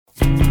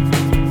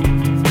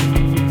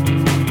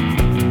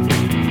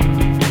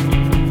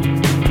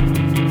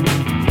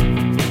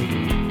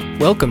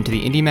Welcome to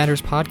the Indy Matters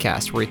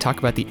podcast, where we talk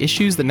about the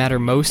issues that matter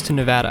most to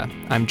Nevada.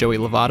 I'm Joey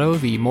Lovato,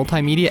 the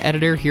multimedia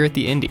editor here at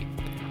the Indy.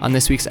 On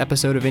this week's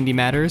episode of Indy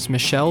Matters,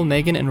 Michelle,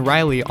 Megan, and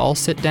Riley all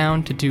sit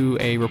down to do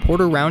a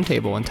reporter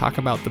roundtable and talk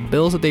about the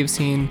bills that they've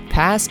seen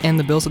pass and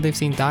the bills that they've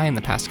seen die in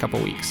the past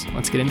couple weeks.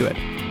 Let's get into it.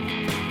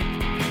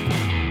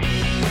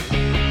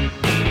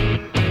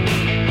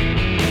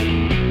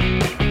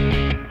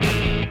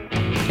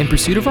 In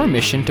pursuit of our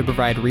mission to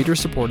provide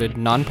reader-supported,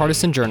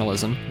 nonpartisan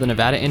journalism, the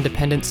Nevada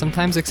Independent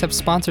sometimes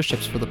accepts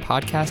sponsorships for the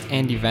podcast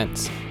and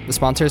events. The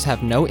sponsors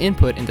have no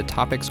input into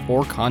topics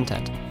or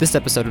content. This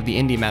episode of the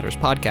Indy Matters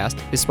podcast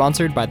is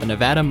sponsored by the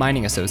Nevada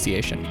Mining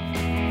Association.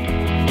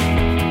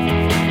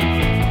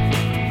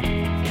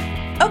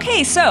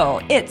 Okay,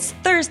 so it's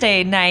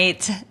Thursday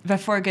night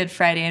before Good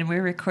Friday, and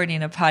we're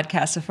recording a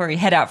podcast before we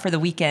head out for the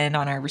weekend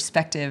on our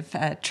respective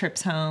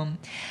trips home.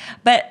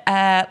 But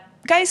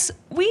guys,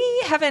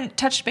 we haven't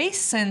touched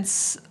base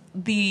since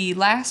the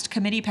last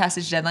committee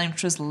passage deadline,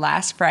 which was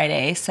last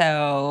Friday.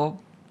 So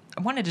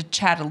I wanted to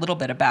chat a little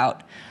bit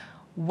about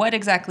what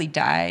exactly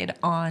died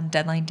on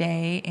deadline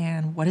day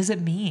and what does it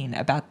mean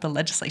about the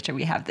legislature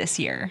we have this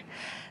year.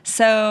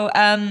 So,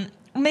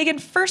 Megan,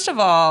 first of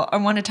all, I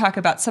want to talk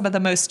about some of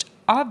the most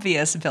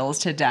obvious bills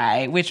to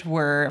die, which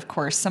were, of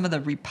course, some of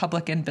the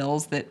Republican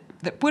bills that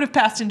would have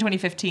passed in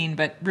 2015,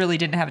 but really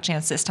didn't have a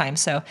chance this time.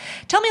 So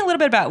tell me a little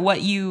bit about what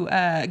you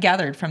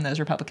gathered from those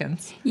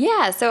Republicans.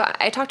 Yeah, so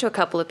I talked to a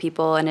couple of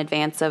people in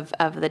advance of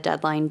the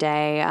deadline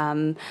day.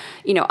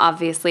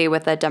 Obviously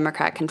with a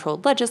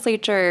Democrat-controlled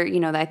legislature,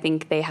 I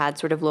think they had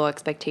sort of low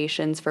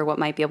expectations for what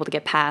might be able to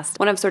get passed.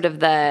 One of sort of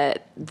the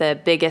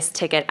biggest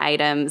ticket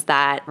items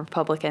that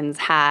Republicans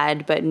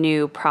had, but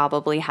knew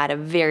probably had a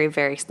very,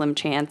 very slim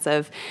chance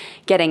of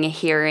getting a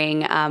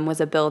hearing,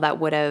 was a bill that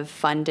would have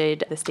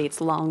funded the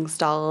state's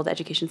long-stalled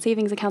education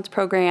savings accounts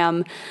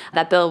program.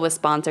 That bill was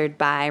sponsored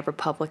by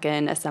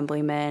Republican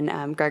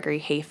Assemblyman Gregory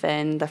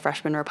Hafen, the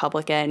freshman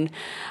Republican.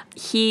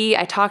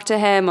 I talked to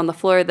him on the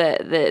floor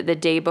the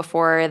day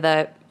before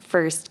the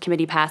first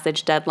committee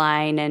passage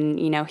deadline, and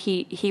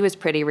he was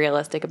pretty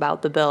realistic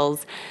about the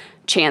bill's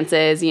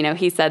chances.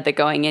 He said that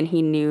going in,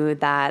 he knew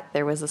that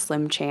there was a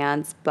slim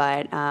chance,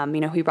 but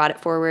he brought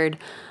it forward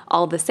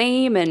all the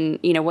same. And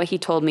what he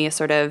told me is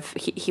sort of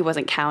he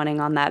wasn't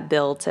counting on that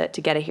bill to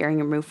get a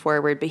hearing and move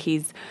forward, but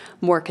he's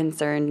more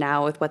concerned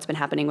now with what's been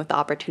happening with the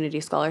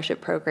Opportunity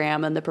Scholarship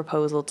Program and the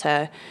proposal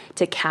to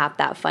cap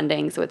that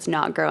funding so it's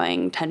not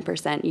growing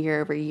 10% year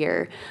over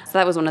year. So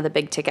that was one of the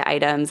big ticket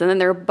items. And then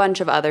there are a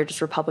bunch of other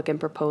just Republican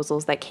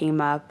proposals that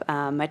came up.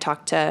 I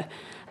talked to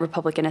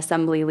Republican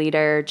Assembly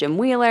Leader Jim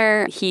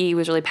Wheeler. He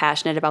was really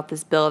passionate about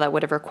this bill that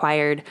would have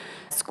required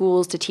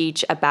schools to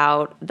teach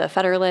about the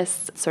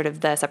Federalists, sort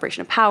of the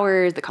separation of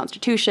powers, the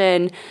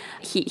Constitution.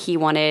 He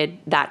wanted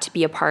that to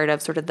be a part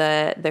of sort of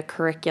the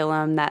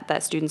curriculum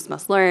that students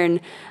must learn.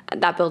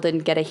 That bill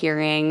didn't get a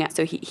hearing,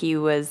 so he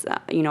was,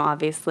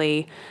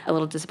 obviously a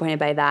little disappointed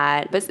by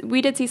that. But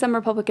we did see some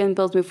Republican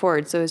bills move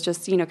forward, so it was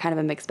just, kind of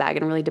a mixed bag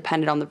and really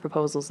depended on the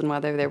proposals and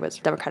whether there was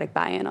Democratic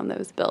buy-in on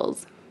those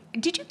bills.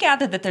 Did you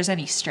gather that there's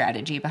any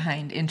strategy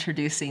behind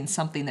introducing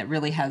something that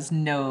really has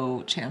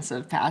no chance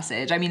of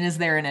passage? I mean, is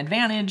there an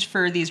advantage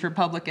for these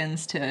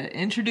Republicans to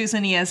introduce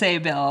an ESA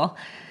bill?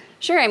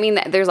 Sure. I mean,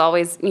 there's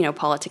always,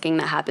 politicking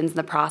that happens in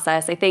the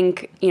process. I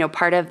think,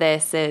 part of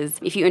this is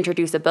if you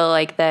introduce a bill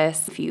like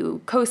this, if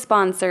you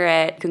co-sponsor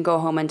it, you can go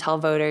home and tell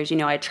voters,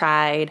 I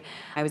tried.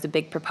 I was a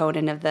big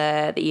proponent of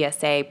the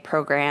ESA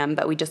program,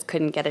 but we just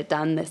couldn't get it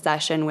done this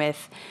session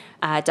with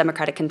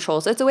Democratic control.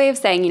 So it's a way of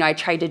saying, I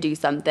tried to do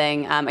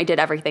something. I did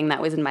everything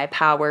that was in my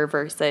power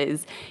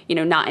versus,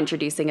 not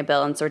introducing a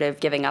bill and sort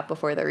of giving up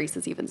before the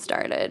recess even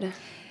started.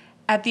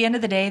 At the end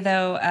of the day,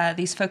 though,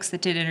 these folks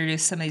that did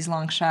introduce some of these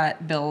long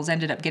shot bills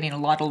ended up getting a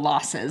lot of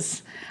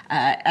losses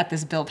at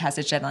this bill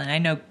passage deadline. I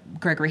know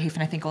Gregory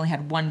Hafen, I think, only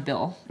had one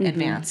bill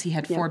advance. He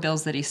had four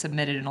bills that he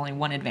submitted and only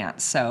one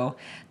advance. So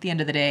at the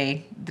end of the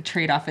day, the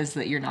trade-off is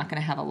that you're not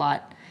going to have a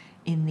lot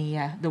in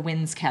the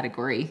wins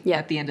category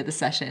at the end of the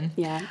session.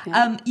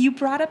 You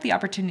brought up the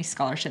Opportunity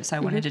Scholarship, so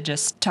I wanted to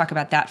just talk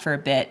about that for a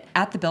bit.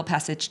 At the bill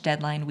passage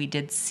deadline, we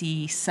did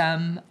see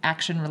some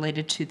action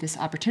related to this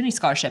Opportunity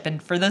Scholarship.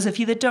 And for those of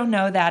you that don't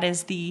know, that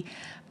is the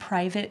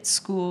private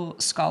school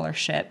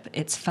scholarship.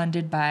 It's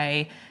funded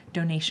by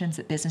donations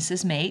that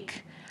businesses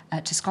make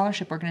to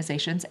scholarship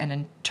organizations, and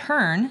in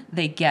turn,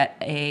 they get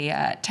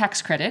a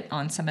tax credit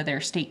on some of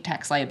their state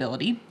tax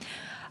liability.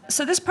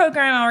 So this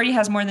program already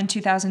has more than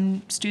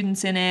 2,000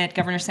 students in it.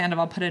 Governor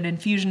Sandoval put an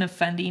infusion of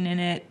funding in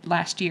it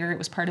last year. It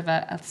was part of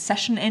a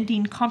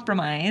session-ending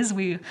compromise.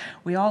 We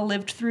all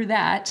lived through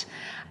that.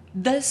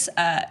 This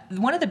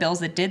one of the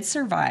bills that did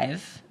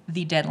survive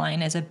the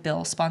deadline is a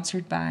bill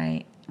sponsored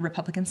by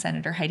Republican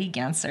Senator Heidi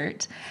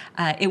Gansert.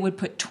 It would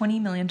put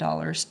 $20 million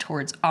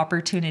towards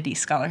Opportunity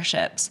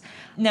Scholarships.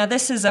 Now,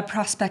 this is a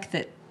prospect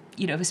that,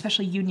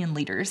 especially union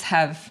leaders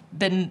have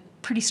been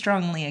pretty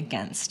strongly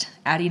against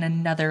adding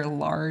another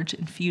large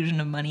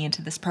infusion of money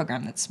into this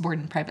program that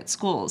supported private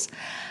schools.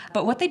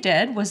 But what they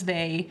did was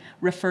they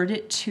referred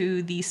it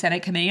to the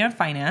Senate Committee on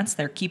Finance.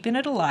 They're keeping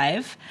it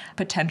alive.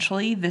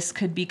 Potentially, this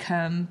could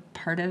become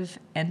part of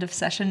end of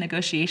session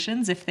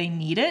negotiations if they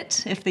need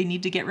it, if they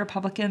need to get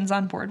Republicans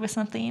on board with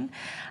something.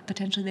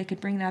 Potentially, they could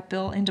bring that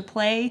bill into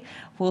play.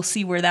 We'll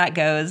see where that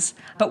goes.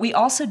 But we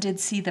also did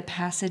see the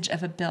passage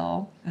of a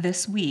bill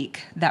this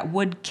week that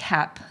would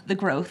cap the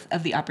growth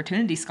of the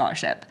Opportunity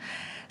Scholarship.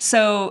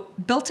 So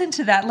built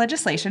into that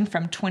legislation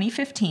from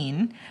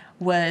 2015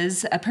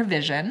 was a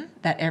provision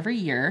that every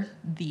year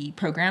the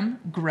program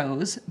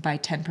grows by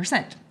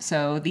 10%.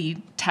 So the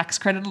tax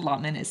credit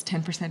allotment is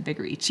 10%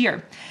 bigger each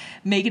year.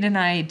 Megan and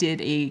I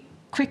did a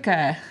quick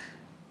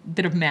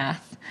bit of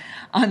math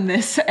on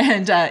this,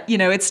 and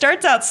it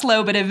starts out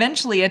slow, but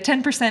eventually a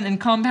 10% in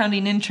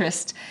compounding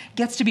interest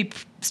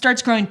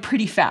starts growing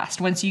pretty fast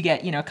once you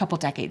get a couple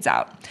decades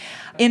out.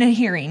 In a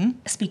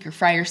hearing, Speaker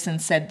Frierson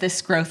said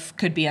this growth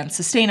could be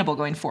unsustainable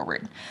going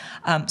forward,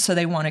 so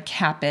they want to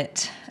cap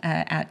it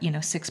at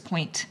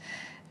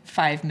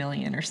 $6.5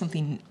 million or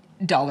something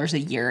dollars a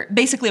year.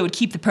 Basically, it would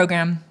keep the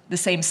program the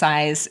same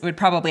size. It would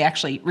probably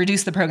actually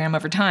reduce the program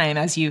over time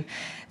as you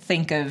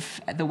think of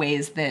the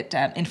ways that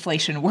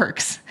inflation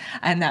works,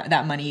 and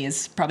that money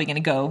is probably going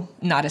to go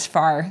not as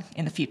far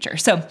in the future.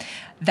 So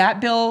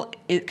that bill,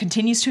 it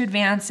continues to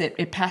advance.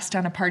 It passed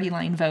on a party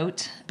line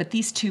vote, but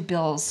these two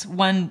bills,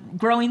 one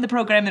growing the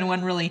program and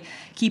one really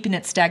keeping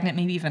it stagnant,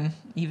 maybe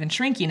even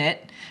shrinking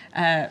it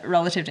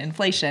relative to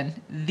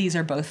inflation, these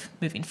are both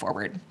moving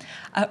forward.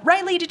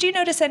 Riley, did you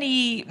notice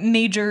any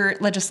major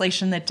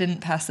legislation that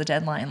didn't pass the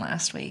deadline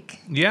last week?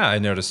 Yeah, I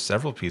noticed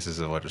several pieces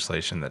of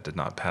legislation that did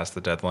not pass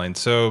the deadline.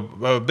 So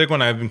a big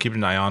one I've been keeping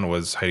an eye on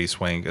was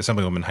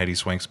Assemblywoman Heidi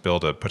Swank's bill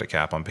to put a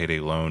cap on payday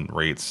loan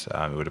rates.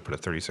 It would have put a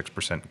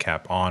 36%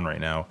 cap on right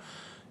now.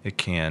 It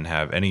can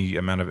have any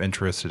amount of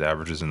interest. It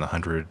averages in the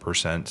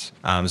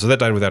 100%. So that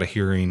died without a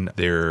hearing.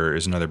 There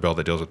is another bill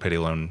that deals with payday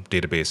loan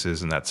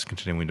databases, and that's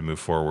continuing to move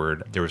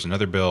forward. There was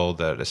another bill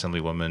that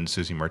Assemblywoman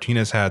Susie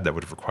Martinez had that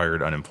would have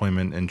required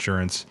unemployment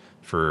insurance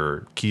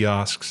for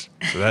kiosks.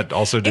 So that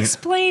also didn't...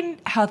 Explain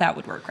how that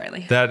would work,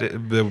 Riley.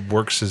 That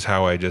works is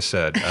how I just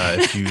said.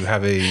 If you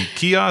have a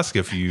kiosk,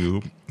 if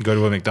you go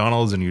to a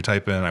McDonald's and you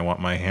type in, I want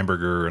my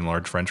hamburger and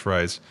large French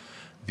fries,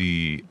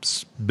 the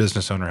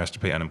business owner has to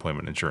pay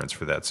unemployment insurance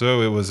for that.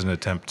 So it was an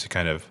attempt to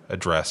kind of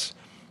address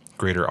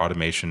greater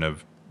automation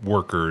of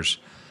workers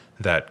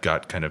that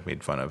got kind of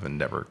made fun of and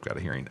never got a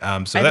hearing.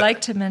 I'd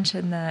like to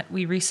mention that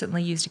we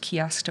recently used a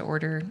kiosk to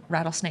order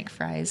rattlesnake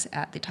fries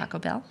at the Taco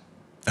Bell.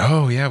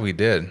 Oh, yeah, we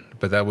did.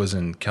 But that was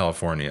in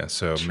California,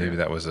 so True. Maybe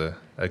that was a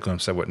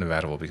glimpse at what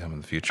Nevada will become in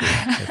the future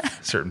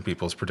if certain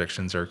people's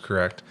predictions are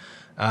correct.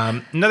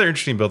 Another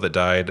interesting bill that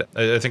died,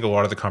 I think a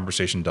lot of the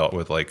conversation dealt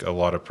with like a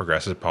lot of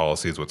progressive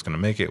policies, what's going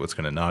to make it, what's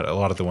going to not. A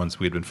lot of the ones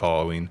we had been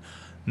following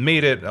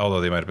made it, although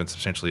they might have been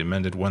substantially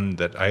amended. One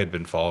that I had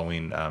been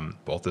following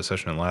both this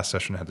session and last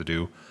session had to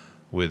do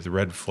with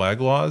red flag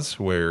laws,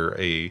 where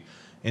a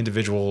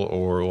individual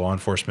or law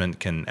enforcement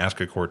can ask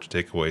a court to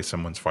take away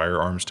someone's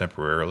firearms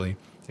temporarily.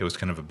 It was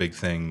kind of a big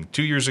thing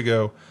 2 years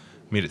ago,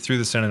 made it through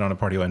the Senate on a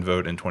party line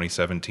vote in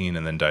 2017,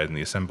 and then died in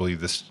the Assembly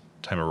this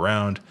time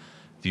around.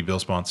 The bill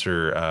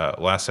sponsor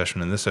last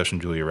session and this session,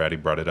 Julia Ratty,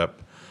 brought it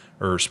up,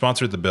 or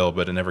sponsored the bill,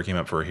 but it never came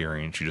up for a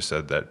hearing. She just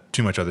said that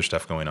too much other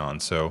stuff going on.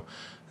 So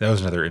that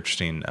was another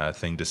interesting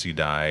thing to see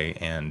die.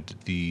 And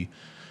the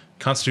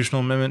constitutional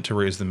amendment to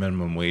raise the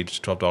minimum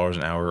wage to $12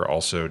 an hour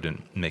also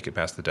didn't make it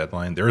past the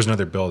deadline. There is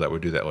another bill that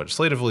would do that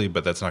legislatively,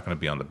 but that's not going to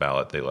be on the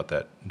ballot. They let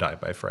that die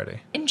by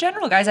Friday. In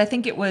general, guys, I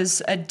think it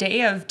was a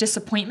day of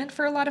disappointment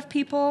for a lot of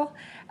people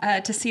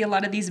to see a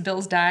lot of these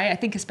bills die. I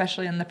think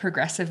especially in the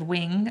progressive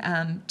wing,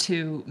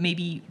 to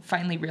maybe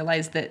finally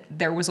realize that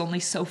there was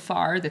only so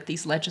far that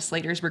these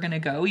legislators were going to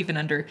go, even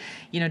under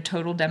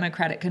total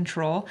Democratic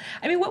control.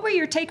 I mean, what were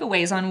your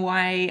takeaways on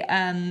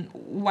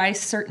why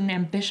certain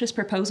ambitious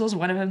proposals?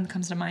 One of them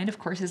comes to mind, of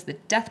course, is the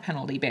death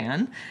penalty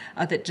ban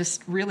that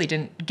just really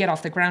didn't get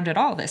off the ground at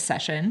all this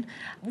session.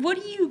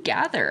 What do you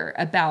gather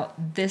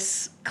about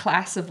this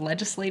class of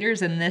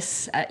legislators and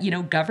this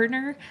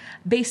governor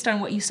based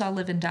on what you saw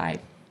live and die?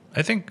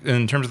 I think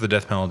in terms of the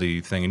death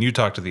penalty thing, and you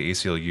talked to the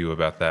ACLU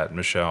about that,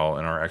 Michelle,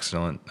 in our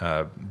excellent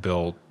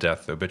Bill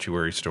death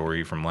obituary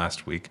story from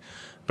last week.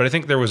 But I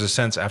think there was a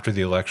sense after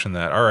the election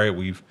that, all right,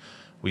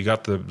 we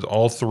got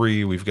all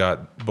three, we've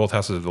got both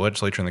houses of the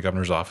legislature and the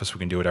governor's office, we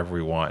can do whatever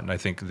we want. And I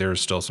think there's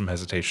still some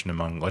hesitation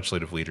among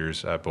legislative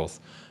leaders,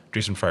 both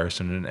Jason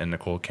Frierson and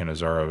Nicole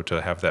Cannizzaro,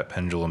 to have that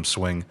pendulum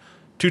swing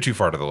too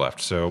far to the left.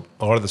 So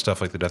a lot of the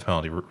stuff like the death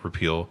penalty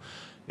repeal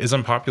is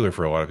unpopular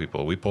for a lot of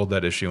people. We pulled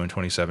that issue in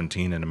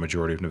 2017, and a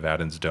majority of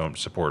Nevadans don't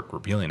support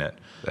repealing it.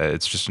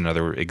 It's just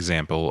another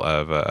example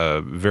of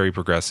a very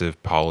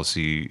progressive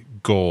policy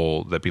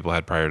goal that people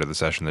had prior to the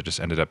session that just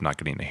ended up not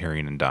getting a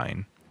hearing and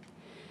dying.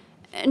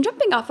 And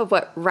jumping off of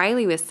what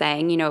Riley was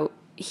saying,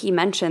 he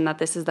mentioned that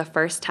this is the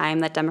first time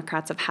that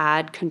Democrats have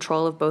had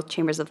control of both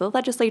chambers of the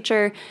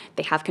legislature.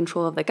 They have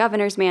control of the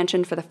governor's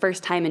mansion for the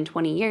first time in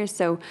 20 years.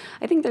 So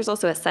I think there's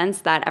also a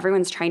sense that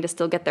everyone's trying to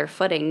still get their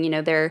footing.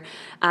 They're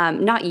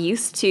not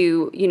used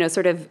to,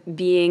 sort of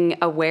being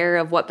aware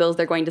of what bills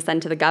they're going to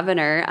send to the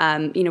governor.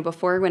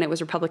 Before, when it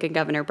was Republican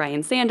Governor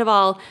Brian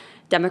Sandoval,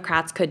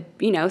 Democrats could,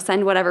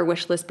 send whatever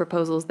wish list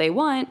proposals they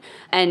want,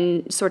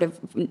 and sort of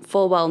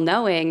full well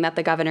knowing that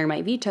the governor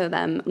might veto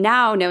them.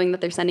 Now, knowing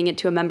that they're sending it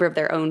to a member of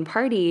their own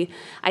party,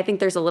 I think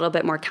there's a little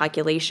bit more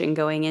calculation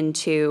going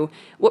into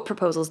what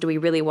proposals do we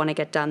really want to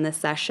get done this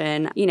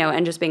session,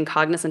 and just being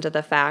cognizant of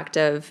the fact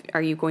of,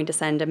 are you going to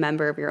send a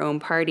member of your own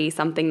party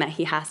something that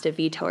he has to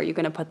veto? Are you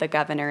going to put the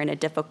governor in a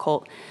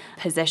difficult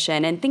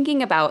position? And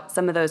thinking about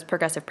some of those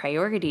progressive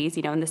priorities,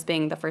 and this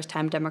being the first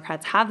time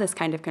Democrats have this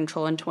kind of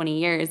control in 20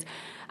 years,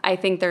 I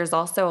think there's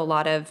also a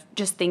lot of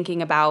just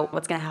thinking about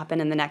what's going to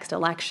happen in the next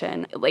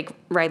election. Like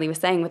Riley was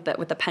saying, with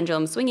the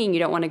pendulum swinging, you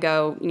don't want to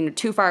go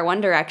too far one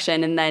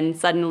direction, and then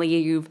suddenly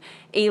you've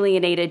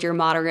alienated your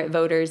moderate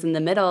voters in the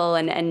middle,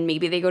 and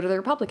maybe they go to the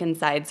Republican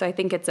side. So I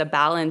think it's a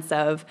balance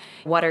of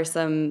what are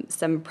some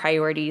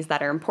priorities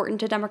that are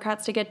important to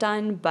Democrats to get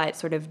done, but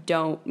sort of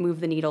don't move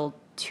the needle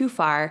too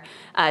far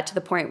to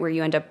the point where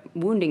you end up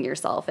wounding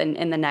yourself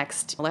in the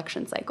next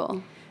election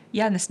cycle.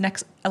 Yeah, and this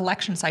next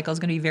election cycle is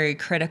going to be very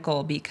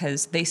critical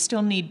because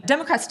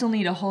Democrats still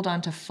need to hold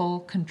on to full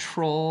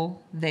control.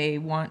 They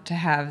want to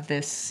have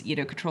this,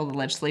 control of the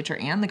legislature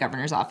and the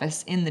governor's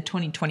office in the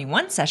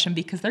 2021 session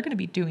because they're going to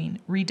be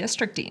doing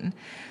redistricting.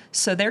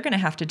 So they're going to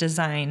have to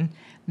design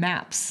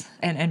maps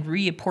and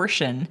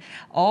reapportion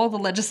all the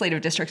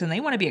legislative districts, and they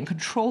want to be in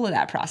control of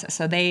that process.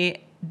 So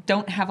they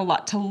don't have a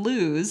lot to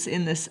lose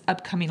in this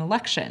upcoming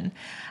election.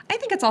 I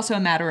think it's also a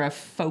matter of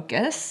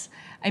focus.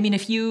 I mean,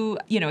 if you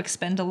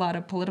expend a lot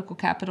of political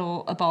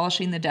capital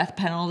abolishing the death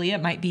penalty,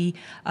 it might be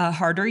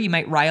harder. You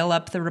might rile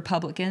up the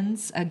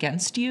Republicans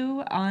against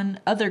you on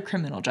other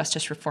criminal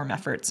justice reform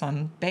efforts,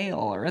 on bail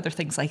or other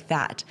things like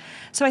that.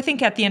 So I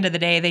think at the end of the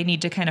day, they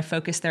need to kind of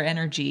focus their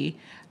energy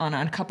on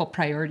a couple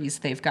priorities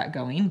they've got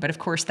going. But of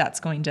course, that's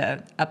going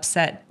to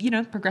upset,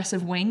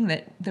 progressive wing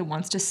that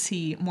wants to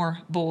see more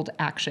bold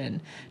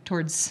action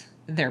towards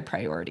their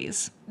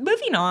priorities.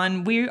 Moving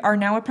on, we are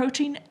now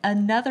approaching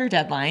another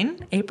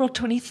deadline. April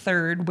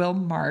 23rd will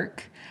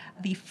mark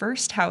the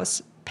first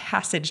House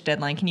passage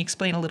deadline. Can you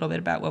explain a little bit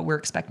about what we're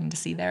expecting to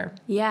see there?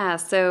 Yeah,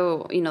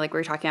 so, like we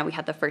were talking about, we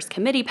had the first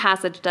committee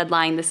passage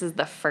deadline. This is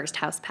the first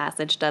House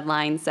passage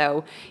deadline.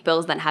 So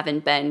bills that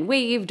haven't been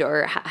waived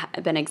or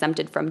been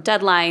exempted from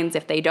deadlines,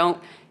 if they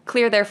don't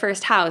clear their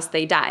first House,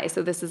 they die.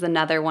 So this is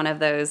another one of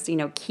those,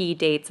 key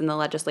dates in the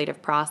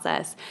legislative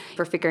process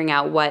for figuring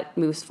out what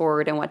moves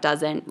forward and what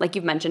doesn't. Like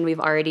you've mentioned, we've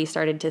already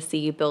started to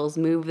see bills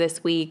move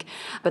this week,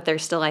 but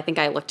there's still, I think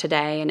I looked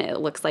today and it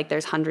looks like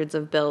there's hundreds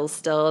of bills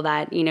still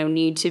that,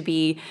 need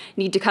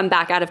to come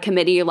back out of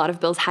committee. A lot of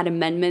bills had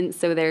amendments,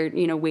 so they're,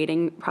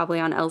 waiting probably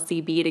on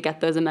LCB to get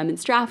those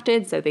amendments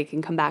drafted so they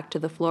can come back to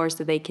the floor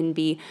so they can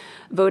be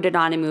voted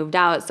on and moved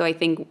out. So I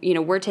think,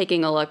 we're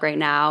taking a look right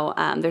now.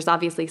 There's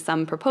obviously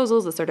some proposals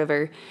that sort of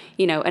are,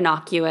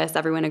 innocuous.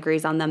 Everyone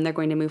agrees on them. They're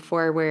going to move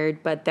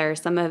forward. But there are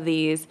some of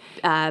these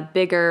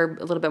bigger,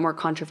 a little bit more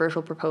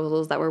controversial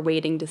proposals that we're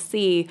waiting to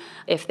see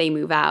if they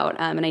move out.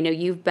 And I know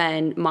you've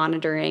been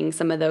monitoring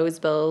some of those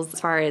bills as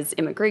far as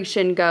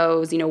immigration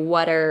goes.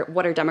 What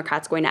are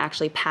Democrats going to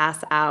actually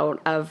pass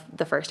out of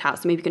the first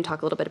House? So maybe you can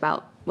talk a little bit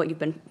about what you've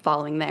been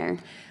following there.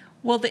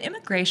 Well, the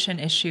immigration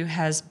issue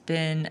has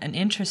been an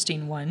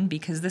interesting one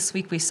because this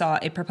week we saw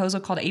a proposal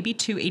called AB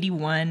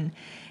 281.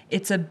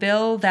 It's a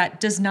bill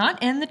that does not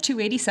end the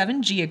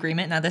 287G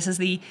agreement. Now, this is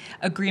the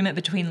agreement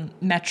between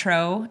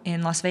Metro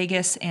in Las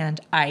Vegas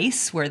and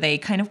ICE, where they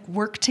kind of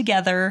work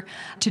together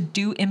to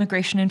do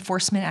immigration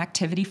enforcement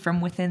activity from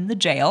within the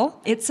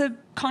jail. It's a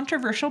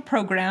controversial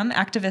program.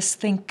 Activists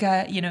think,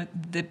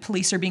 the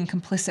police are being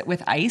complicit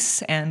with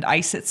ICE, and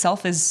ICE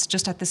itself is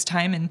just at this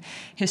time in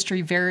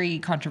history very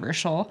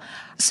controversial.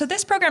 So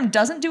this program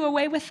doesn't do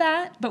away with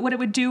that, but what it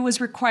would do was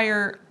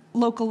require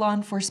local law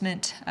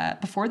enforcement,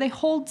 before they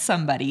hold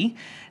somebody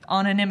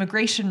on an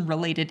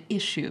immigration-related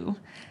issue,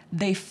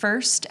 they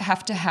first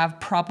have to have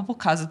probable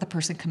cause that the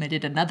person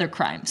committed another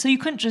crime. So you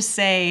couldn't just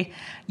say,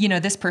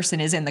 this person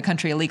is in the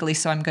country illegally,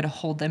 so I'm going to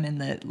hold them in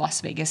the Las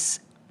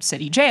Vegas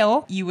city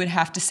jail. You would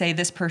have to say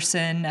this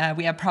person,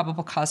 we have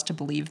probable cause to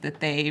believe that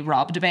they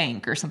robbed a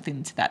bank or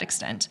something to that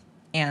extent.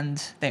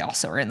 And they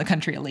also are in the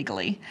country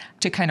illegally,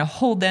 to kind of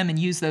hold them and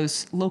use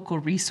those local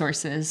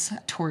resources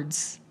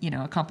towards,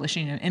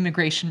 accomplishing an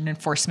immigration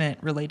enforcement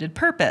related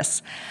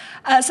purpose.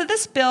 So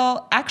this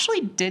bill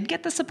actually did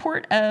get the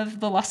support of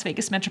the Las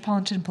Vegas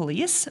Metropolitan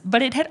Police,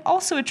 but it had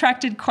also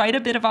attracted quite a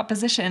bit of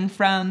opposition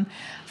from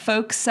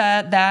folks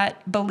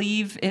that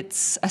believe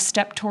it's a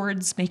step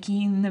towards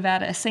making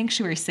Nevada a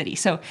sanctuary city.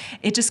 So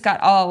it just got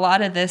a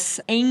lot of this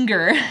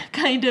anger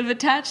kind of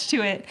attached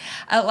to it.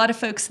 A lot of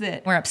folks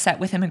that were upset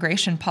with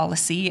immigration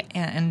policy,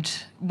 and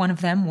one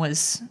of them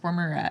was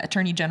former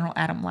Attorney General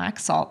Adam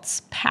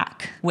Laxalt's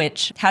PAC,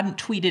 which hadn't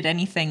tweeted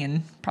anything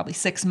in probably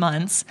 6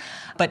 months,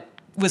 but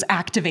was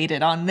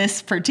activated on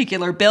this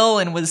particular bill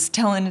and was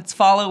telling its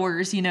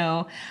followers,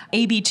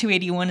 AB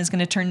 281 is going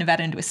to turn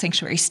Nevada into a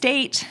sanctuary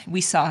state.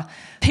 We saw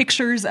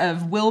pictures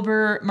of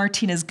Wilber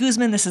Martinez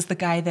Guzman. This is the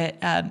guy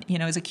that,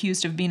 is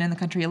accused of being in the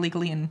country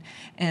illegally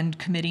and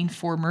committing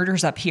 4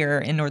 murders up here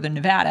in northern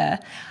Nevada.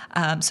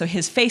 So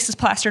his face is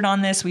plastered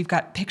on this. We've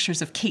got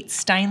pictures of Kate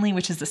Steinle,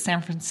 which is the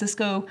San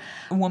Francisco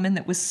woman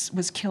that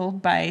was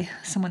killed by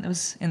someone that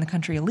was in the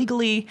country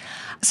illegally.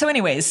 So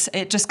anyways,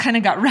 it just kind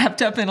of got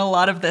wrapped up in a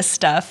lot of this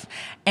stuff.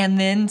 And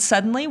then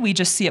suddenly we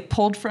just see it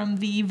pulled from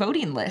the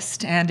voting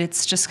list, and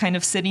it's just kind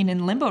of sitting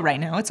in limbo right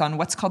now. It's on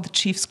what's called the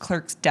chief's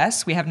clerk's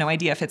desk. We have no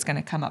idea if it's going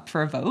to come up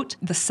for a vote.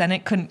 The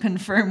Senate couldn't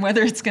confirm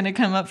whether it's going to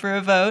come up for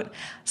a vote.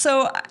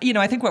 So,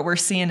 I think what we're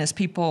seeing is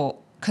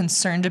people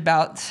concerned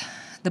about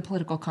the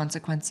political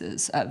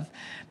consequences of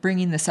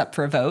bringing this up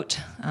for a vote.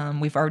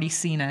 We've already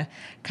seen a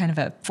kind of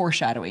a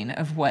foreshadowing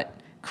of what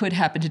could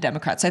happen to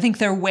Democrats. I think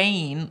they're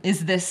weighing,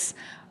 is this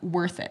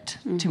worth it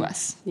to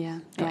us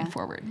going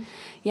forward?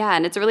 Yeah,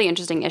 and it's a really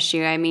interesting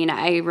issue. I mean,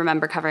 I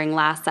remember covering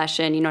last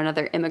session,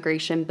 another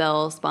immigration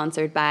bill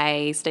sponsored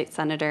by State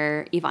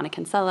Senator Ivana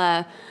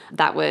Cancela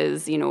that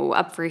was,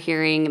 up for a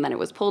hearing, and then it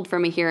was pulled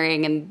from a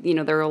hearing. And,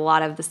 there were a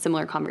lot of the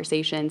similar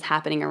conversations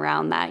happening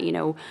around that,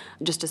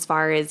 just as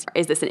far as,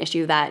 is this an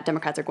issue that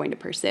Democrats are going to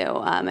pursue?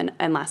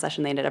 And last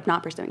session, they ended up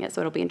not pursuing it.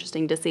 So it'll be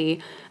interesting to see,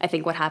 I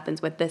think, what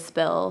happens with this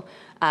bill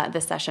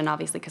this session,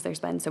 obviously, because there's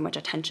been so much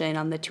attention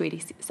on the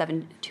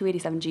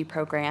 287G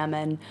program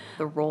and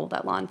the role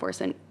that law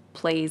enforcement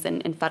plays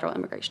in federal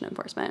immigration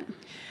enforcement.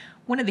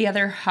 One of the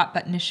other hot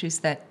button issues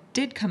that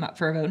did come up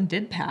for a vote and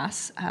did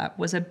pass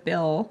was a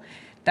bill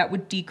that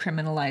would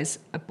decriminalize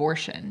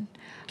abortion.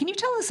 Can you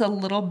tell us a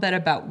little bit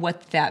about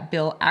what that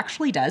bill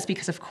actually does?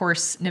 Because, of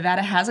course,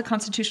 Nevada has a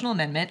constitutional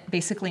amendment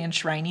basically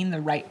enshrining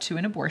the right to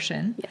an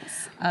abortion.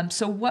 Yes.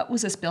 So what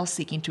was this bill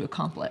seeking to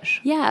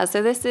accomplish? Yeah,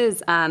 so this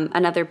is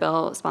another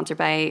bill sponsored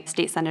by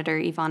State Senator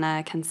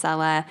Ivana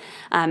Cancela,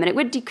 and it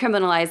would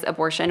decriminalize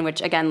abortion,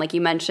 which, again, like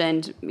you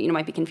mentioned,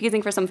 might be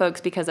confusing for some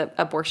folks because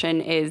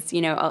abortion is,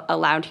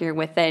 allowed here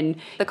within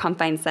the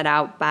confines set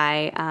out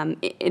by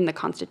in the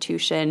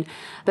Constitution.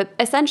 But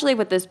essentially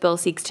what this bill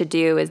seeks to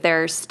do is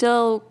there are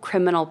still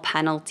criminal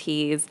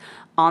penalties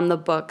on the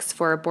books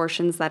for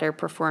abortions that are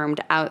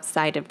performed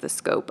outside of the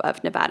scope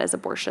of Nevada's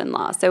abortion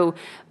law. So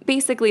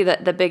basically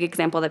the big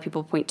example that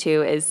people point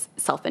to is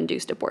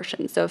self-induced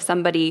abortion. So if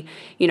somebody,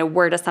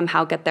 were to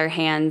somehow get their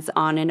hands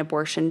on an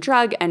abortion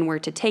drug and were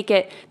to take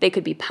it, they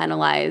could be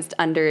penalized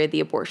under the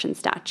abortion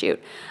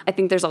statute. I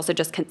think there's also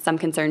just some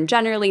concern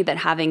generally that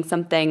having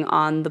something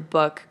on the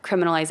book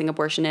criminalizing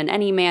abortion in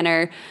any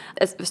manner,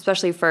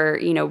 especially for,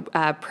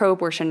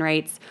 pro-abortion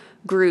rights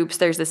groups,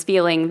 there's this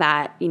feeling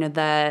that,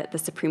 the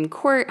Supreme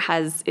Court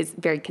is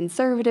very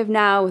conservative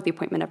now with the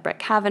appointment of Brett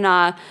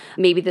Kavanaugh.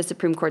 Maybe the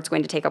Supreme Court's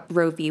going to take up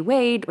Roe v.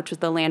 Wade, which was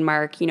the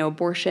landmark,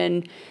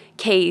 abortion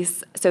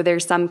case. So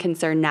there's some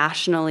concern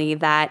nationally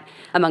that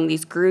among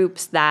these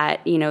groups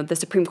that, the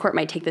Supreme Court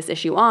might take this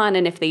issue on.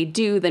 And if they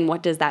do, then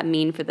what does that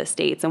mean for the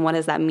states? And what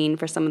does that mean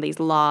for some of these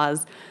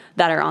laws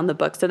that are on the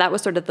books? So that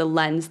was sort of the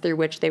lens through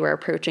which they were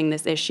approaching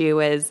this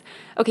issue is,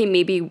 okay,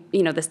 maybe,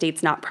 the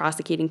state's not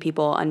prosecuting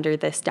people under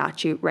this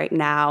statute right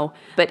now,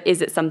 but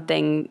is it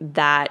something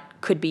that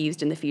could be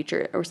used in the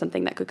future or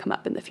something that could come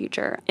up in the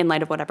future in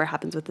light of whatever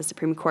happens with the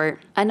Supreme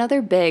Court? Another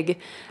big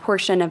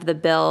portion of the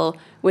bill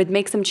would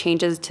make some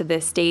changes to the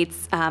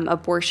state's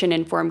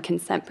abortion-informed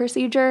consent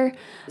procedure.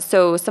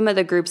 So some of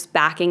the groups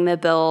backing the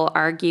bill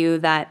argue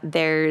that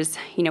there's,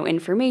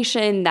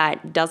 information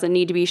that doesn't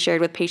need to be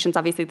shared with patients.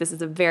 Obviously, this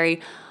is a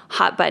very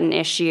hot-button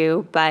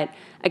issue, but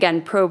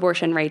again,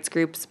 pro-abortion rights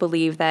groups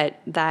believe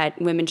that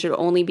women should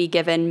only be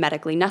given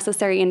medically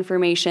necessary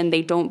information.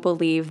 They don't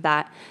believe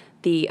that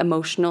the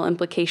emotional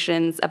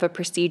implications of a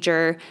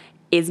procedure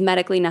is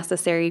medically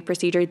necessary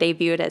procedure. They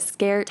view it as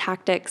scare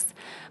tactics.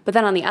 But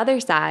then on the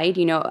other side,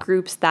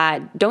 groups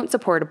that don't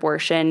support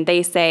abortion,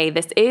 they say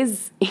this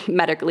is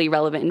medically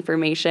relevant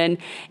information.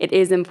 It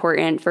is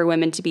important for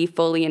women to be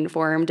fully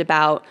informed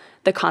about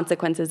the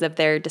consequences of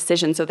their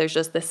decision. So there's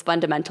just this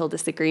fundamental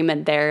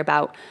disagreement there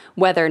about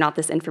whether or not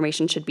this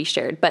information should be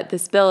shared. But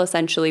this bill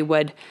essentially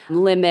would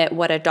limit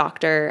what a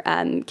doctor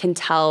can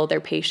tell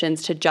their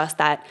patients to just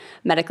that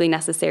medically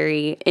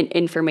necessary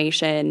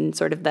information,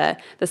 sort of the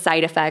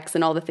side effects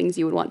and all the things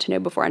you would want to know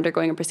before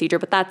undergoing a procedure.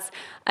 But that's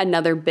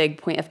another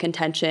big point of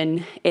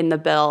contention in the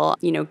bill.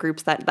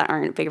 Groups that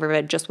aren't in favor of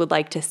it just would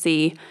like to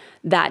see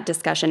that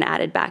discussion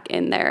added back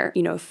in there,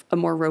 a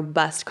more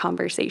robust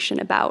conversation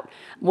about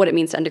what it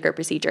means to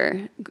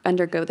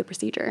undergo the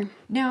procedure.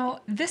 Now,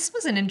 this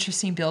was an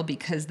interesting bill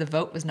because the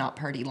vote was not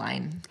party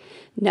line.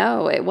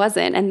 No, it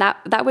wasn't. And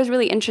that was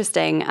really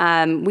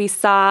interesting. We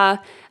saw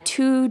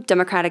 2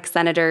 Democratic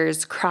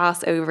senators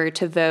cross over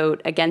to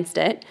vote against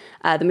it.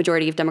 The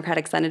majority of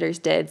Democratic senators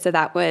did. So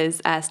that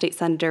was State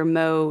Senator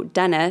Mo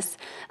Dennis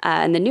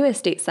and the newest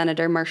state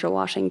senator, Marshall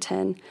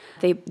Washington.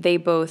 They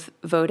both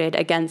voted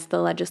against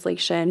the legislation.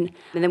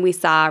 And then we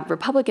saw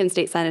Republican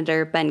State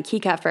Senator Ben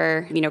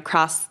Kefauver,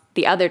 cross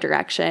the other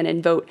direction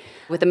and vote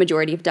with a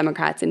majority of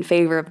Democrats in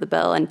favor of the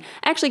bill. And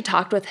I actually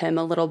talked with him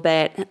a little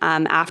bit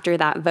after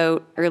that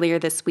vote earlier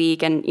this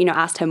week and,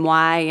 asked him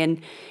why.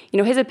 And,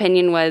 his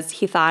opinion was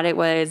he thought it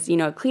was,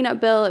 a cleanup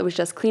bill. It was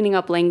just cleaning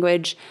up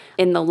language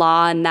in the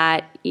law and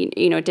that,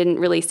 didn't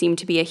really seem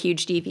to be a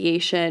huge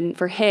deviation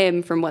for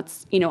him from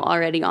what's,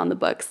 already on the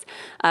books.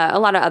 A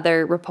lot of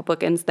other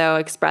Republicans, though,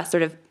 expressed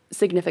sort of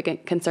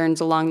significant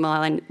concerns along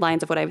the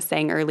lines of what I was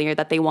saying earlier,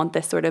 that they want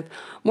this sort of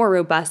more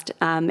robust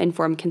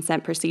informed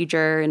consent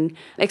procedure, and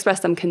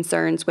express some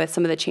concerns with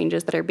some of the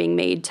changes that are being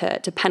made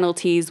to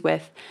penalties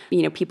with,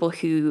 people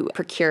who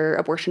procure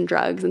abortion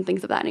drugs and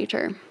things of that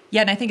nature. Yeah,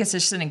 and I think it's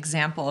just an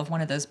example of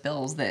one of those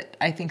bills that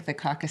I think the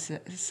caucus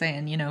is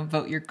saying,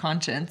 vote your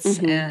conscience.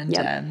 Mm-hmm. And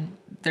yep.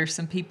 There's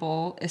some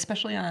people,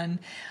 especially on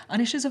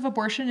issues of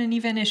abortion and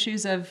even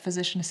issues of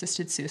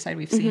physician-assisted suicide,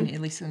 we've seen, at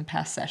least in the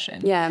past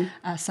session. Yeah.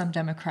 Some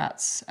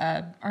Democrats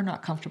are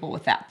not comfortable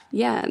with that.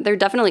 Yeah, there are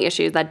definitely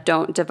issues that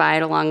don't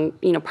divide along,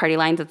 party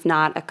lines. It's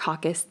not a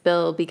caucus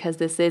bill because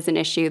this is an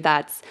issue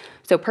that's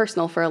so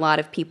personal for a lot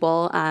of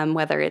people,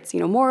 whether it's,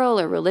 moral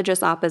or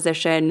religious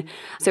opposition.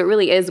 So it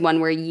really is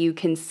one where you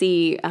can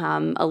see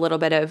a little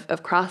bit of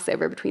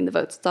crossover between the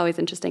votes. It's always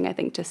interesting, I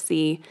think, to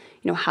see,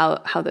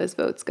 how those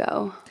votes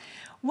go.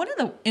 One of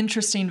the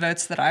interesting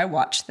votes that I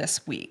watched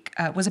this week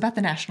was about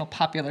the national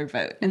popular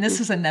vote. And this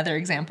is another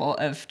example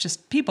of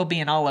just people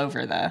being all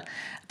over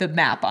the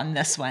map on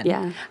this one.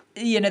 Yeah.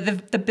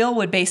 The bill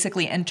would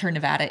basically enter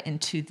Nevada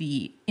into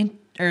the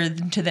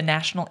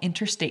National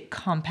Interstate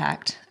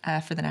Compact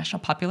for the national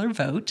popular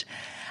vote.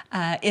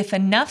 If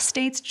enough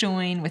states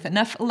join with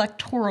enough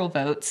electoral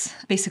votes,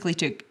 basically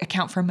to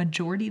account for a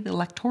majority of the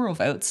electoral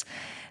votes,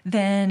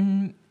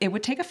 then it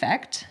would take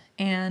effect.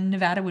 And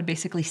Nevada would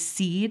basically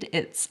cede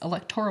its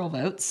electoral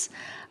votes.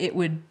 It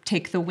would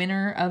take the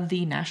winner of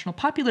the national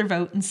popular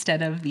vote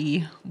instead of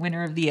the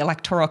winner of the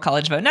electoral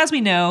college vote. And as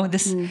we know,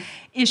 this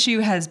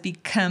issue has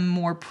become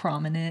more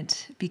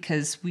prominent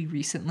because we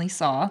recently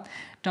saw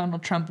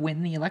Donald Trump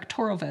win the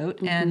electoral vote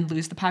and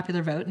lose the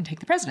popular vote and take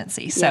the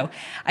presidency. So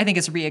I think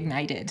it's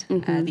reignited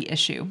the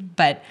issue.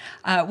 But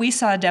we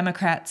saw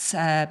Democrats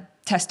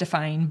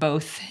testifying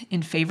both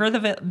in favor of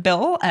the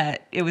bill.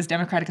 It was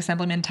Democratic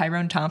Assemblyman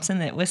Tyrone Thompson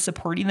that was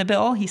supporting the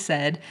bill. He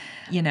said,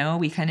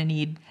 we kind of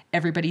need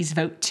everybody's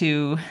vote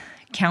to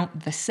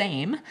count the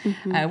same.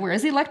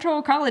 Whereas the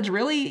Electoral College,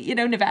 really,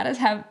 Nevadas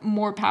have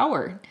more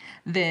power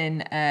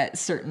than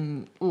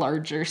certain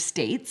larger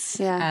states,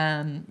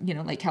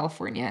 like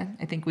California.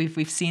 I think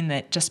we've seen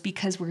that just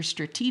because we're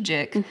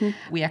strategic,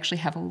 we actually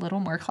have a little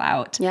more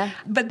clout. Yeah.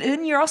 But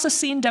then you're also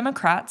seeing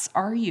Democrats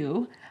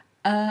argue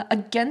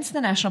against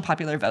the national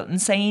popular vote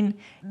and saying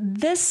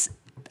this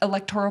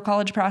electoral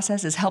college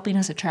process is helping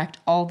us attract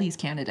all these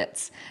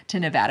candidates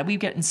to Nevada. We've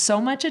gotten so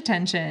much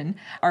attention.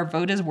 Our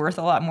vote is worth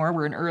a lot more.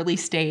 We're an early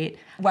state.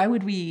 Why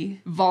would we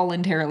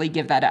voluntarily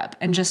give that up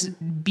and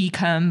just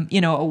become,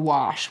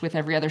 awash with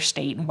every other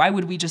state? And why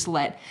would we just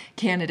let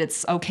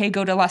candidates,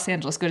 go to Los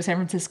Angeles, go to San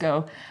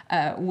Francisco,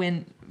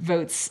 win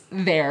votes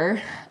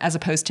there, as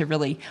opposed to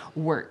really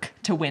work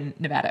to win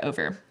Nevada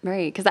over?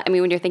 Right. Because,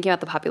 when you're thinking about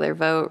the popular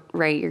vote,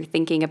 right, you're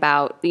thinking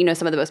about,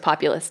 some of the most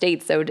populous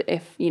states. So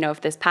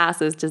if this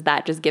passes, does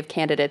that just give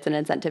candidates an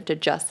incentive to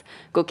just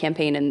go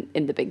campaign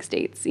in the big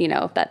states?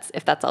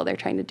 If that's all they're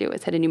trying to do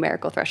is hit a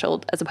numerical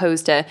threshold, as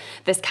opposed to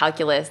this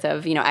calculus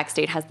of, X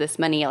state has this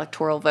many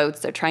electoral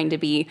votes. So trying to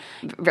be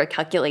very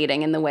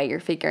calculating in the way you're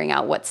figuring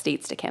out what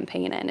states to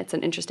campaign in. It's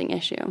an interesting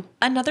issue.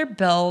 Another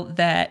bill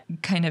that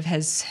kind of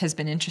has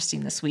been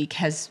interesting this week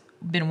has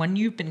been one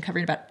you've been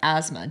covering about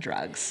asthma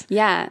drugs.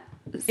 Yeah.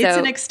 It's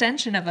an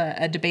extension of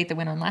a debate that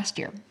went on last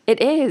year.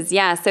 It is,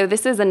 yeah. So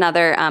this is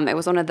another, it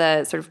was one of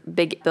the sort of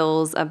big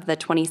bills of the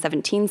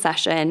 2017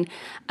 session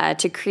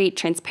to create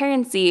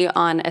transparency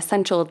on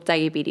essential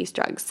diabetes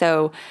drugs.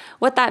 So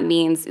what that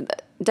means,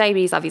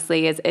 diabetes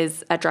obviously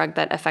is a drug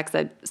that affects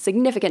a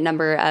significant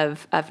number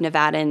of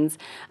Nevadans.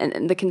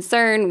 And the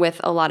concern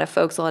with a lot of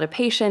folks, a lot of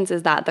patients,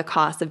 is that the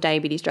cost of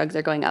diabetes drugs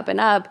are going up and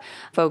up.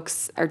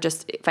 Folks are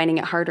just finding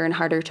it harder and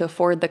harder to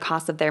afford the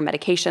cost of their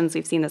medications.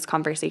 We've seen this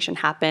conversation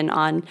happen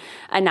on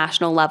a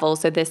national level.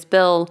 So this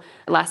bill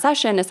last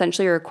session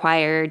essentially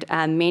required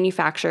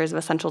manufacturers of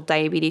essential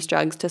diabetes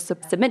drugs to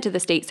submit to the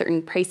state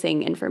certain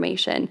pricing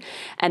information.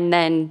 And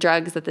then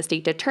drugs that the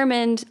state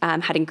determined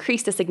had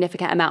increased a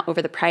significant amount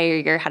over the prior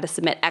year provider had to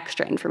submit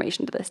extra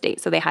information to the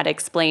state. So they had to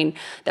explain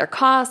their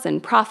costs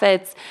and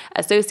profits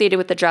associated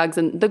with the drugs.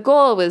 And the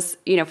goal was,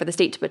 for the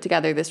state to put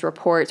together this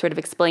report sort of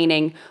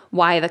explaining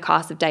why the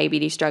cost of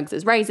diabetes drugs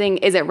is rising.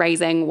 Is it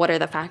rising? What are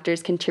the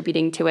factors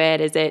contributing to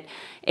it?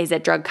 Is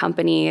it drug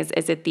companies?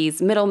 Is it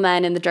these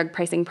middlemen in the drug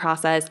pricing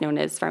process known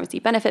as pharmacy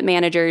benefit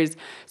managers?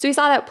 So we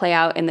saw that play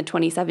out in the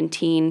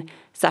 2017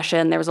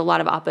 session. There was a lot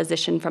of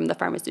opposition from the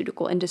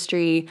pharmaceutical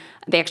industry.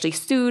 They actually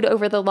sued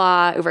over the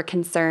law over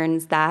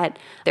concerns that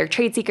their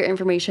trade secret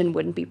information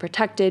wouldn't be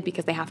protected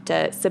because they have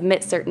to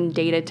submit certain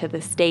data to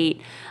the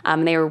state.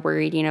 They were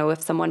worried,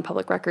 if someone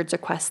public records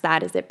requests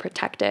that, is it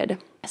protected?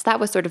 So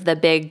that was sort of the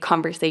big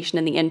conversation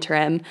in the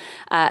interim.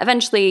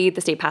 Eventually,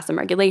 the state passed some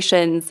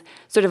regulations,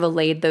 sort of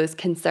allayed those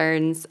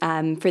concerns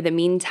for the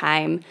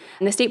meantime.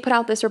 And the state put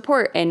out this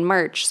report in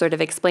March, sort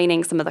of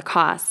explaining some of the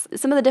costs.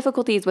 Some of the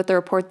difficulties with the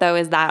report, though,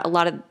 is that a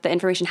lot of the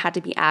information had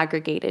to be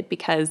aggregated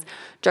because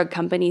drug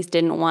companies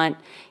didn't want,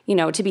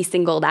 to be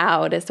singled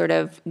out as sort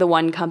of the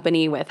one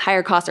company with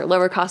higher cost or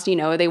lower cost.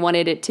 They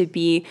wanted it to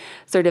be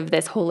sort of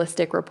this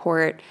holistic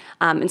report.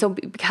 And so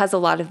because a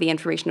lot of the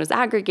information was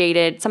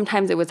aggregated,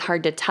 sometimes it was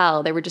hard to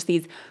tell. There were just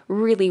these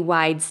really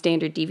wide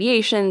standard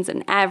deviations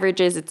and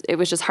averages. It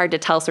was just hard to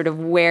tell sort of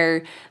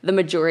where the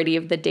majority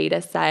of the data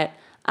set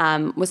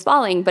was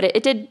falling, but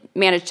it did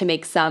manage to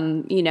make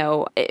some,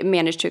 it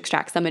managed to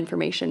extract some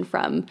information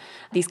from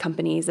these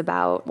companies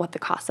about what the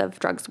costs of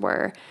drugs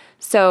were.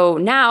 So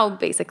now,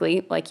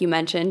 basically, like you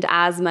mentioned,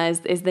 asthma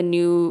is the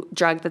new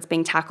drug that's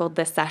being tackled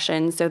this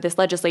session. So this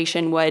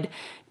legislation would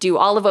do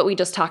all of what we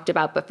just talked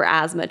about, but for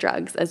asthma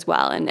drugs as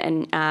well.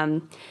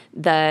 And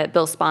the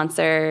bill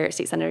sponsor,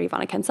 State Senator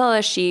Ivana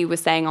Cancela, she was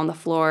saying on the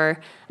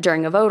floor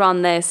during a vote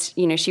on this,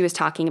 she was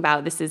talking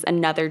about this is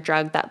another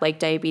drug that, like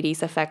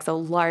diabetes, affects a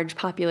large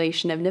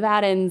population of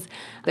Nevadans.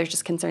 There's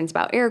just concerns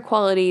about air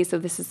quality. So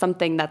this is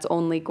something that's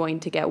only going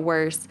to get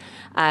worse.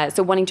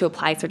 So wanting to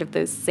apply sort of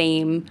those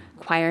same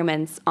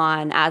requirements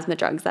on asthma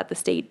drugs that the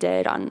state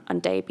did on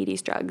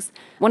diabetes drugs.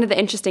 One of the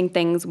interesting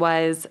things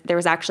was there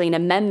was actually an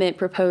amendment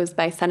proposed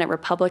by Senate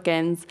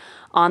Republicans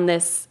on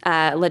this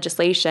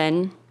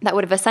legislation that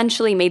would have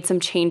essentially made some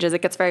changes.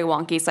 It gets very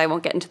wonky, so I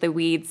won't get into the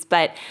weeds,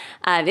 but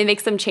it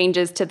makes some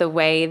changes to the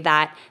way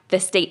that the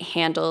state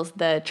handles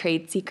the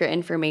trade secret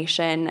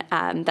information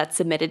that's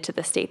submitted to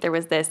the state. There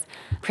was this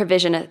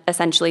provision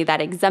essentially that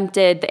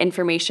exempted the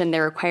information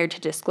they're required to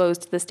disclose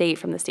to the state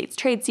from the state's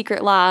trade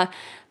secret law.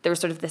 There was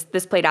sort of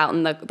this played out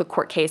in the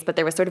court case, but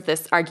there was sort of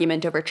this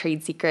argument over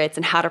trade secrets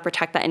and how to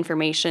protect that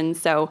information.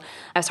 So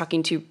I was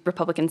talking to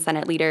Republican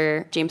Senate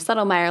Leader James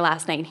Settlemyre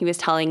last night, and he was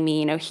telling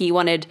me, he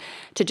wanted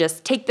to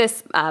just take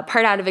this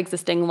part out of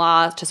existing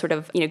law to sort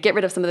of, get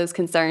rid of some of those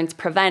concerns,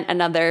 prevent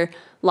another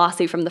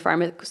lawsuit from the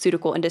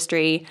pharmaceutical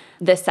industry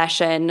this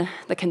session.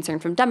 The concern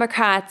from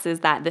Democrats is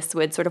that this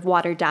would sort of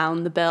water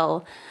down the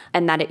bill,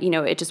 and that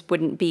it just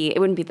wouldn't be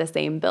the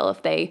same bill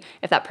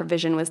if that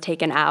provision was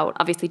taken out.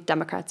 Obviously,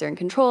 Democrats are in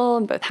control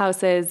in both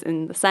houses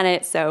in the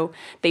Senate, so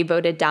they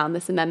voted down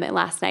this amendment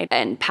last night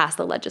and passed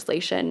the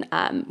legislation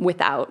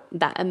without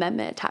that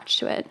amendment attached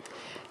to it.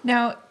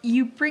 Now,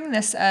 you bring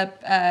this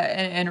up,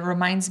 and it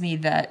reminds me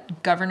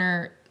that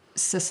Governor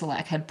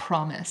Sisolak had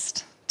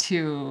promised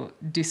to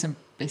do some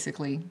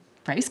basically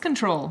price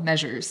control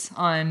measures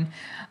on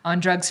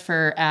drugs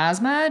for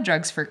asthma,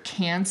 drugs for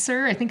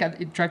cancer, I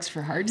think drugs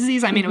for heart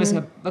disease. I mean, it was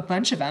a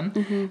bunch of them.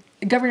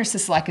 Mm-hmm. Governor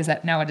Sisolak is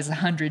at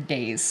 100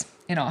 days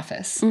in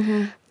office.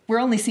 Mm-hmm. We're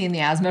only seeing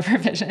the asthma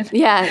provision.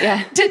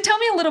 Yeah. Tell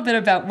me a little bit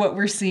about what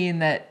we're seeing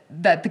that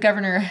the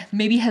governor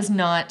maybe has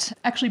not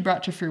actually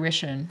brought to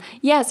fruition.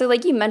 Yeah, so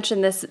like you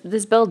mentioned,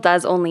 this bill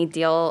does only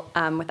deal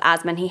with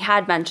asthma, and he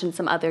had mentioned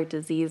some other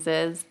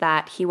diseases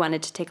that he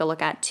wanted to take a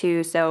look at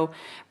too. So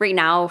right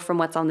now, from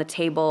what's on the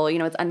table,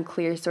 it's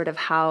unclear sort of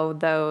how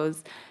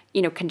those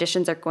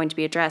conditions are going to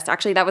be addressed.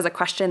 Actually, that was a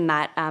question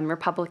that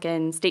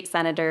Republican State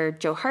Senator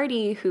Joe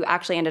Hardy, who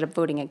actually ended up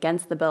voting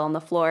against the bill on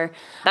the floor,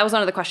 that was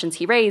one of the questions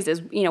he raised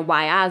is,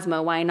 why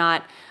asthma? Why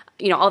not,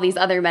 all these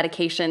other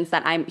medications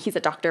that he's a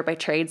doctor by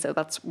trade, so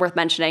that's worth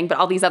mentioning, but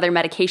all these other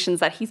medications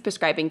that he's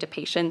prescribing to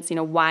patients,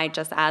 why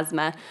just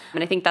asthma?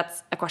 And I think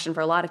that's a question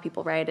for a lot of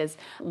people, right, is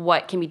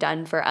what can be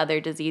done for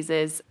other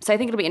diseases. So I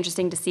think it'll be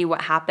interesting to see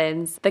what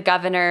happens. The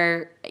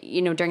governor,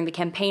 during the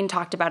campaign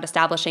talked about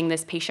establishing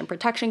this patient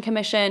protection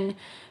commission.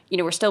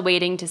 We're still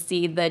waiting to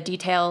see the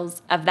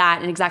details of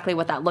that and exactly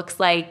what that looks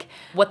like,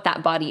 what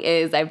that body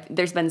is.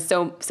 There's been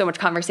so much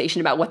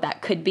conversation about what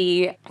that could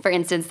be. For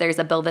instance, there's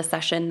a bill this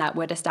session that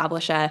would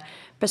establish a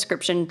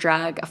prescription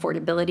drug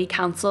affordability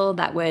council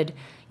that would,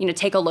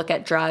 take a look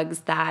at drugs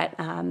that,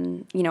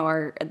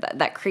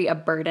 that create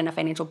a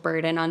financial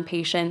burden on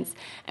patients,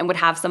 and would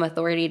have some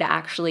authority to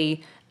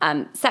actually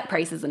set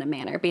prices in a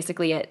manner.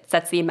 Basically, it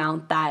sets the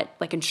amount that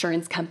like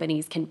insurance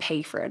companies can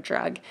pay for a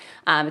drug.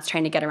 It's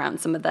trying to get around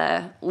some of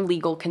the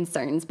legal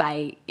concerns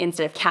by,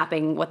 instead of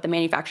capping what the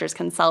manufacturers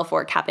can sell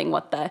for, capping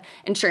what the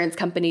insurance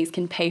companies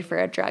can pay for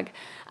a drug,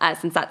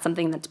 since that's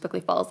something that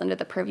typically falls under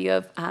the purview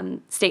of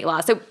state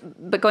law. So,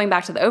 but going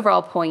back to the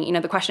overall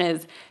point, the question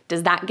is,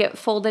 does that get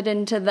folded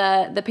into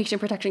the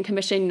Patient Protection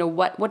Commission?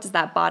 What does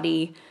that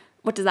body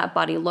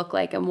look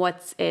like, and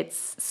what's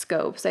its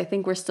scope? So I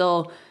think we're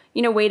still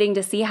waiting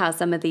to see how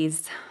some of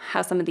these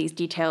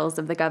details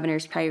of the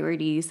governor's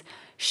priorities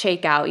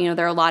shake out.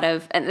 There are a lot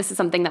of, and this is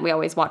something that we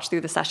always watch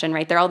through the session,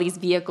 right? There are all these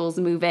vehicles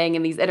moving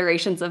and these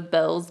iterations of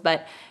bills,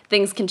 but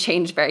things can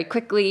change very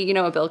quickly.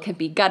 A bill can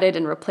be gutted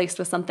and replaced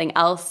with something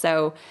else.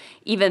 So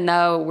even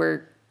though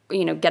we're,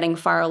 getting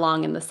far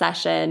along in the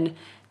session,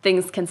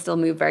 things can still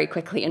move very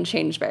quickly and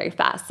change very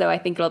fast. So I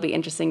think it'll be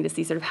interesting to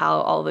see sort of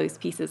how all those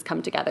pieces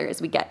come together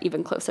as we get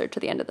even closer to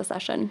the end of the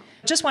session.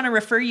 Just want to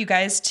refer you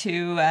guys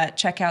to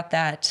check out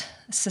that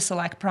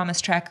Sisolak Promise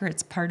Tracker.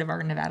 It's part of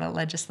our Nevada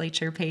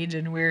legislature page,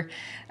 and we're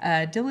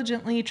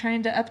diligently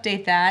trying to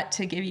update that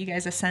to give you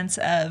guys a sense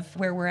of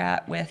where we're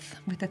at with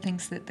the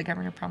things that the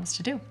governor promised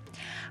to do.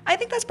 I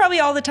think that's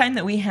probably all the time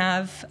that we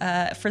have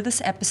for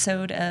this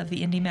episode of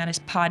the Indy Matters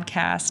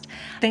podcast.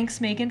 Thanks,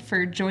 Megan,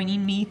 for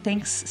joining me.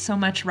 Thanks so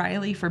much,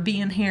 Riley, for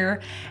being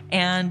here.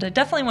 And I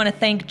definitely want to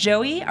thank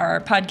Joey, our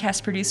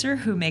podcast producer,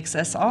 who makes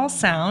us all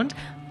sound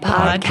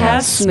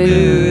podcast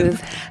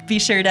smooth. Be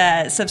sure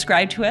to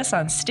subscribe to us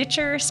on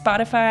Stitcher,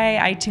 Spotify,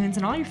 iTunes,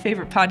 and all your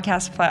favorite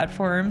podcast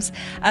platforms.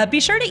 Be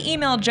sure to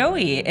email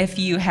Joey if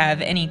you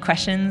have any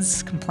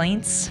questions,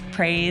 complaints,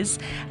 praise.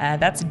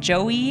 That's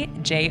Joey,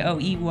 Joey,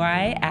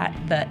 at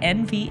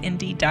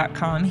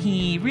thenvindy.com.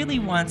 He really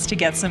wants to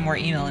get some more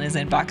email in his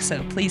inbox,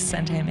 so please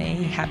send him a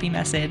happy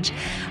message.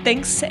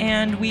 Thanks,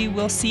 and we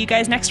will see you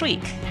guys next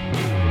week.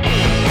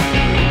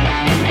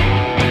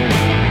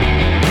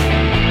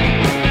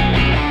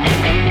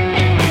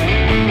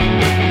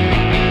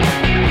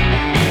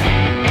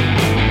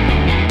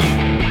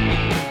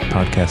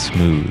 Podcast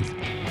smooth.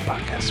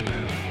 Podcast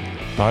smooth.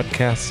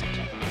 Podcast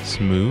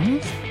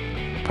smooth?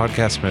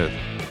 Podcast smooth.